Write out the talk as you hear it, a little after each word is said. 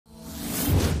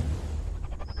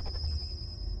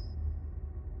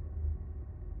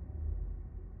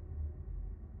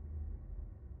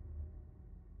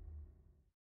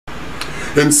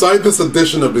Inside this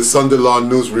edition of the Sunday Law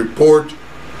News Report,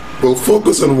 we'll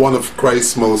focus on one of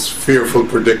Christ's most fearful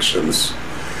predictions.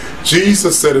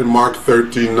 Jesus said in Mark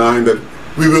 13:9 that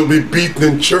we will be beaten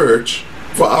in church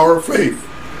for our faith.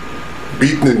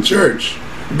 Beaten in church?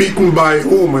 Beaten by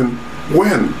whom and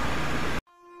when?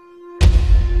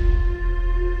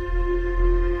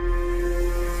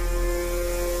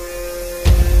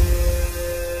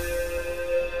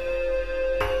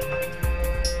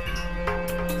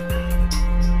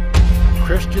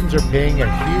 Christians are paying a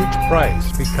huge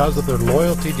price because of their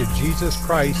loyalty to Jesus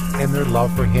Christ and their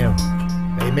love for Him.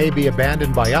 They may be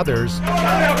abandoned by others,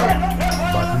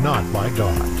 but not by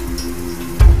God.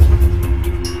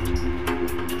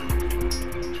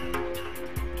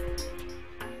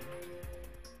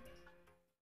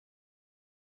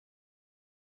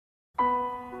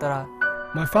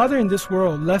 My father in this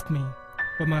world left me,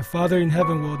 but my Father in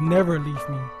heaven will never leave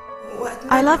me.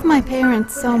 I love my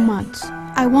parents so much.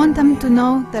 I want them to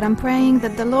know that I'm praying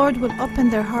that the Lord will open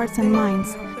their hearts and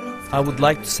minds. I would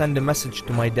like to send a message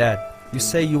to my dad. You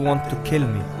say you want to kill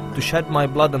me, to shed my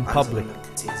blood in public.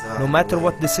 No matter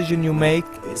what decision you make,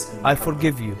 I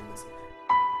forgive you.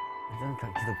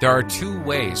 There are two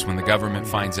ways when the government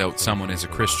finds out someone is a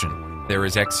Christian. There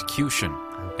is execution.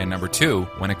 And number two,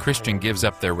 when a Christian gives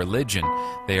up their religion,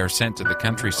 they are sent to the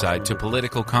countryside to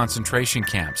political concentration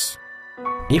camps.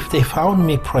 If they found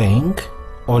me praying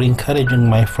or encouraging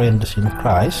my friends in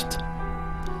Christ,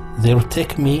 they will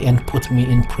take me and put me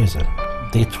in prison.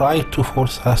 They try to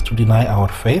force us to deny our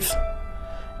faith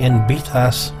and beat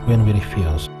us when we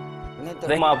refuse.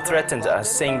 The mob threatened us,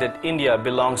 saying that India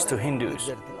belongs to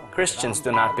Hindus. Christians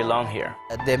do not belong here.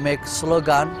 They make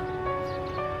slogan,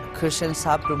 Christians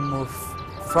have to move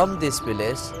from this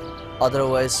village,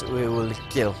 otherwise we will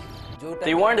kill.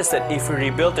 They warned us that if we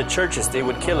rebuilt the churches, they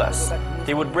would kill us.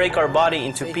 They would break our body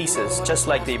into pieces, just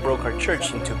like they broke our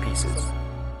church into pieces.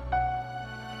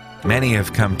 Many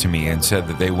have come to me and said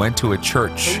that they went to a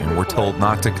church and were told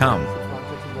not to come.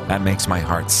 That makes my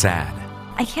heart sad.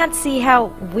 I can't see how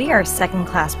we are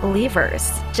second-class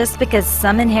believers, just because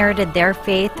some inherited their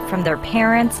faith from their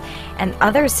parents and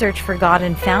others searched for God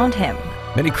and found Him.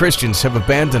 Many Christians have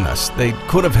abandoned us. They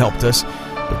could have helped us,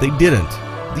 but they didn't.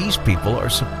 These people are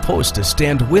supposed to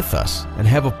stand with us and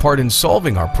have a part in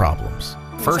solving our problems.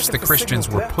 First, the Christians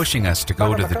were pushing us to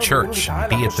go to the church and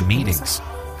be at the meetings.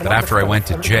 But after I went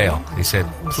to jail, they said,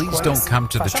 please don't come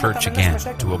to the church again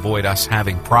to avoid us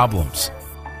having problems.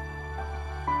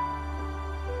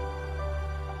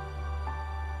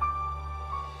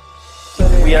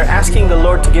 We are asking the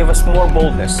Lord to give us more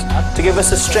boldness, to give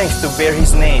us the strength to bear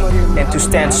His name, and to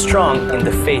stand strong in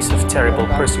the face of terrible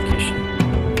persecution.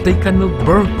 They cannot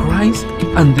burn Christ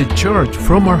and the church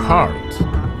from our hearts.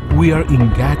 We are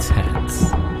in God's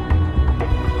hands.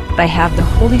 I have the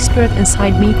Holy Spirit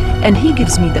inside me, and He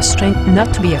gives me the strength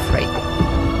not to be afraid.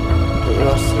 It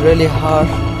was really hard,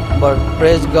 but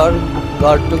praise God,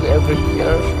 God took every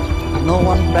care. No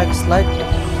one backslid,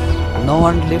 no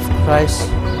one left Christ.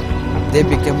 They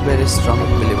became very strong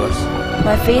believers.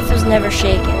 My faith was never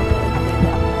shaken.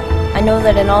 I know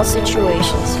that in all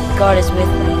situations, God is with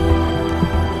me.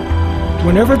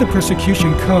 Whenever the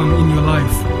persecution comes in your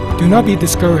life, do not be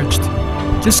discouraged.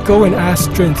 Just go and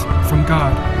ask strength from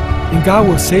God, and God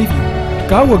will save you.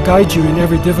 God will guide you in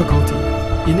every difficulty.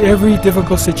 In every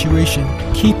difficult situation,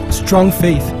 keep strong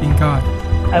faith in God.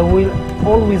 I will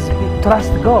always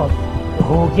trust God,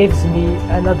 who gives me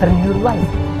another new life.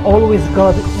 Always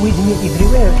God with me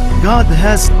everywhere. God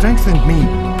has strengthened me.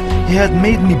 He had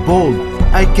made me bold.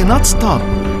 I cannot stop.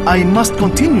 I must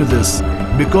continue this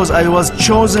because I was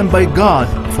chosen by God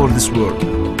for this work.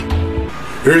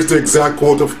 Here's the exact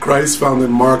quote of Christ found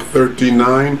in Mark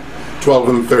 13:9, 12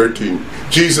 and 13.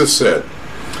 Jesus said,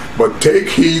 "But take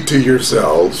heed to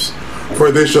yourselves, for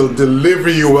they shall deliver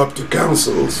you up to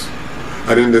councils,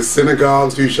 and in the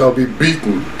synagogues you shall be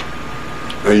beaten,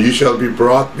 and you shall be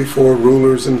brought before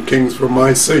rulers and kings for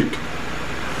my sake,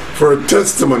 for a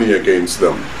testimony against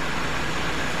them."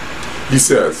 He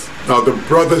says, "Now the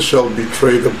brother shall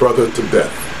betray the brother to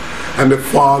death, and the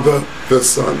father the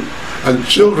son, and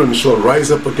children shall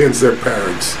rise up against their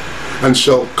parents, and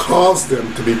shall cause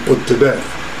them to be put to death.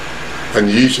 And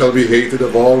ye shall be hated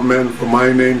of all men for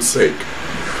my name's sake.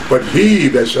 But he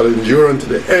that shall endure unto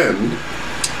the end,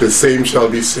 the same shall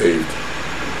be saved."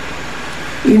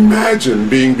 Imagine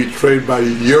being betrayed by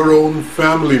your own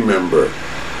family member.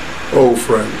 Oh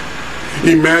friend,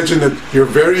 imagine that your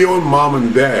very own mom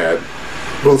and dad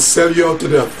will sell you out to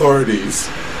the authorities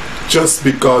just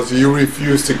because you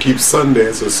refuse to keep Sunday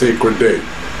as a sacred day.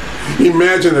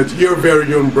 Imagine that your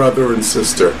very own brother and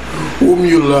sister, whom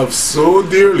you love so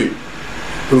dearly,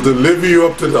 will deliver you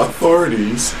up to the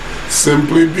authorities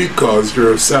simply because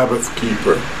you're a Sabbath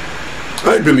keeper.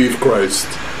 I believe Christ.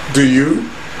 Do you?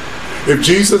 If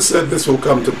Jesus said this will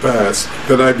come to pass,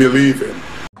 then I believe him.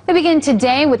 We begin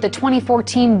today with the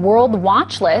 2014 World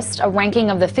Watch List, a ranking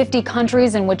of the 50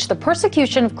 countries in which the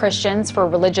persecution of Christians for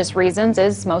religious reasons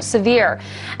is most severe.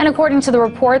 And according to the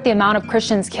report, the amount of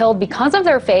Christians killed because of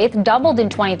their faith doubled in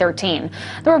 2013.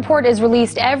 The report is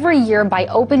released every year by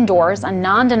Open Doors, a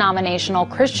non-denominational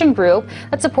Christian group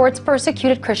that supports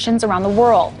persecuted Christians around the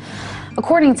world.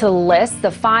 According to the list,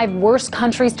 the 5 worst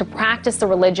countries to practice the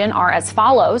religion are as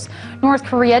follows. North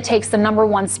Korea takes the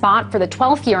 #1 spot for the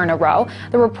 12th year in a row.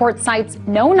 The report cites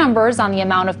no numbers on the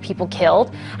amount of people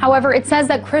killed. However, it says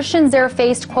that Christians there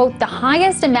faced, quote, the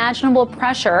highest imaginable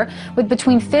pressure, with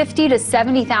between 50 to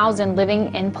 70,000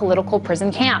 living in political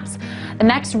prison camps. The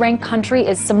next ranked country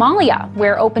is Somalia,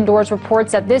 where Open Doors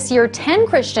reports that this year 10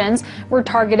 Christians were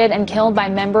targeted and killed by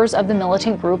members of the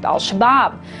militant group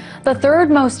Al-Shabaab. The third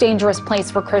most dangerous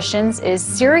place for Christians is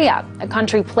Syria, a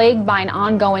country plagued by an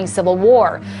ongoing civil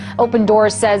war. Open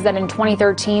Doors says that in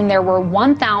 2013 there were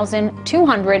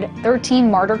 1,213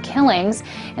 martyr killings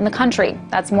in the country.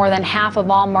 That's more than half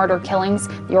of all martyr killings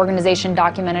the organization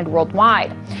documented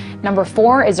worldwide. Number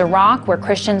 4 is Iraq, where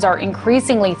Christians are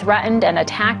increasingly threatened and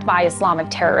attacked by Islamic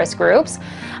terrorist groups.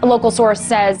 A local source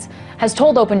has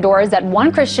told Open Doors that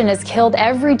 1 Christian is killed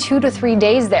every 2 to 3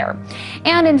 days there.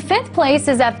 And in 5th place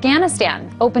is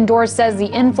Afghanistan. Open Doors says the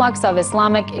influx of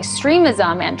Islamic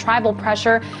extremism and tribal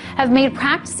pressure have made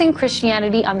practicing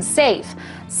Christianity unsafe.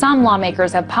 Some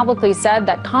lawmakers have publicly said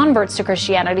that converts to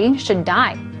Christianity should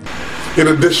die. In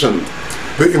addition,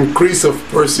 the increase of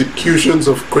persecutions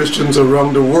of Christians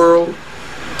around the world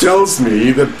tells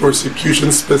me that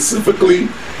persecution specifically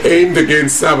aimed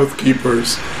against Sabbath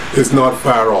keepers is not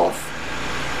far off.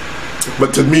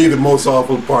 But to me, the most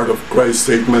awful part of Christ's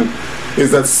statement is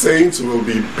that saints will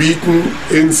be beaten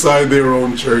inside their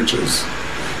own churches.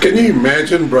 Can you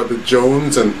imagine Brother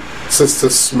Jones and Sister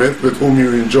Smith, with whom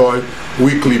you enjoy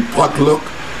weekly potluck,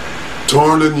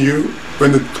 turn on you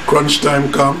when the crunch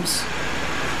time comes?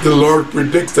 The Lord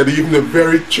predicts that even the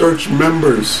very church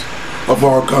members of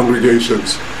our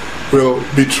congregations will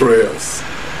betray us.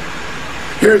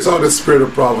 Here's how the Spirit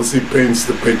of Prophecy paints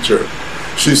the picture.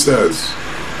 She says,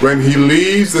 when he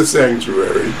leaves the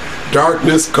sanctuary,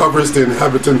 darkness covers the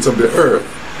inhabitants of the earth.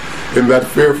 In that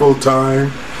fearful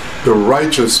time, the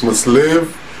righteous must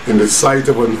live in the sight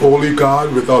of an holy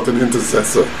God without an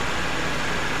intercessor.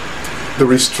 The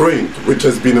restraint which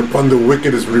has been upon the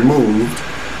wicked is removed,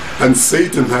 and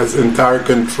Satan has entire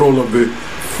control of the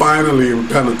finally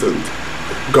impenitent.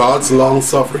 God's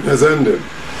long-suffering has ended.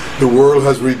 The world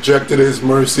has rejected his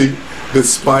mercy,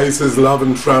 despised his love,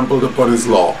 and trampled upon his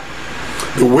law.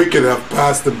 The wicked have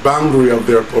passed the boundary of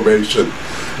their probation.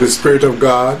 The Spirit of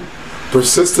God,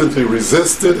 persistently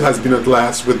resisted, has been at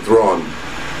last withdrawn.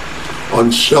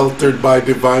 Unsheltered by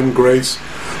divine grace,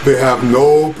 they have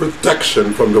no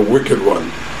protection from the wicked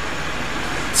one.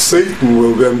 Satan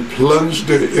will then plunge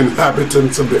the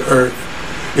inhabitants of the earth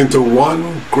into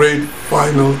one great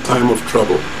final time of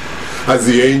trouble. As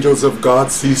the angels of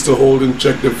God cease to hold in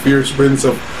check the fierce winds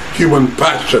of human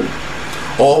passion,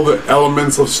 all the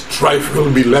elements of strife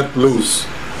will be let loose.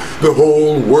 The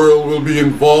whole world will be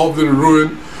involved in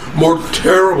ruin more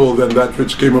terrible than that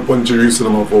which came upon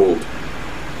Jerusalem of old.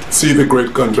 See the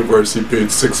Great Controversy,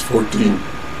 page 614.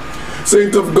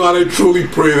 Saint of God, I truly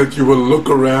pray that you will look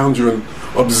around you and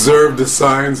observe the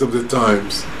signs of the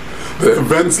times. The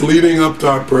events leading up to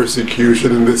our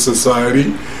persecution in this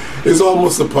society is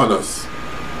almost upon us.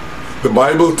 The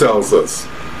Bible tells us,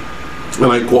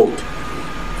 and I quote,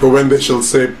 "For when they shall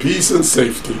say peace and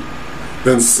safety,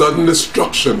 then sudden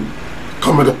destruction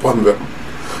cometh upon them,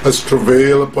 as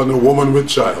travail upon a woman with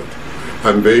child,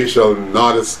 and they shall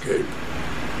not escape."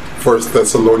 1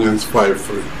 Thessalonians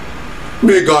 5:3.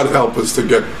 May God help us to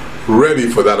get ready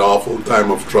for that awful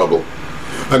time of trouble.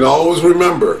 And always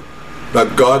remember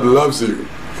that God loves you.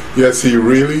 Yes, he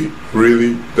really,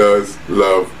 really does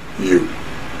love you.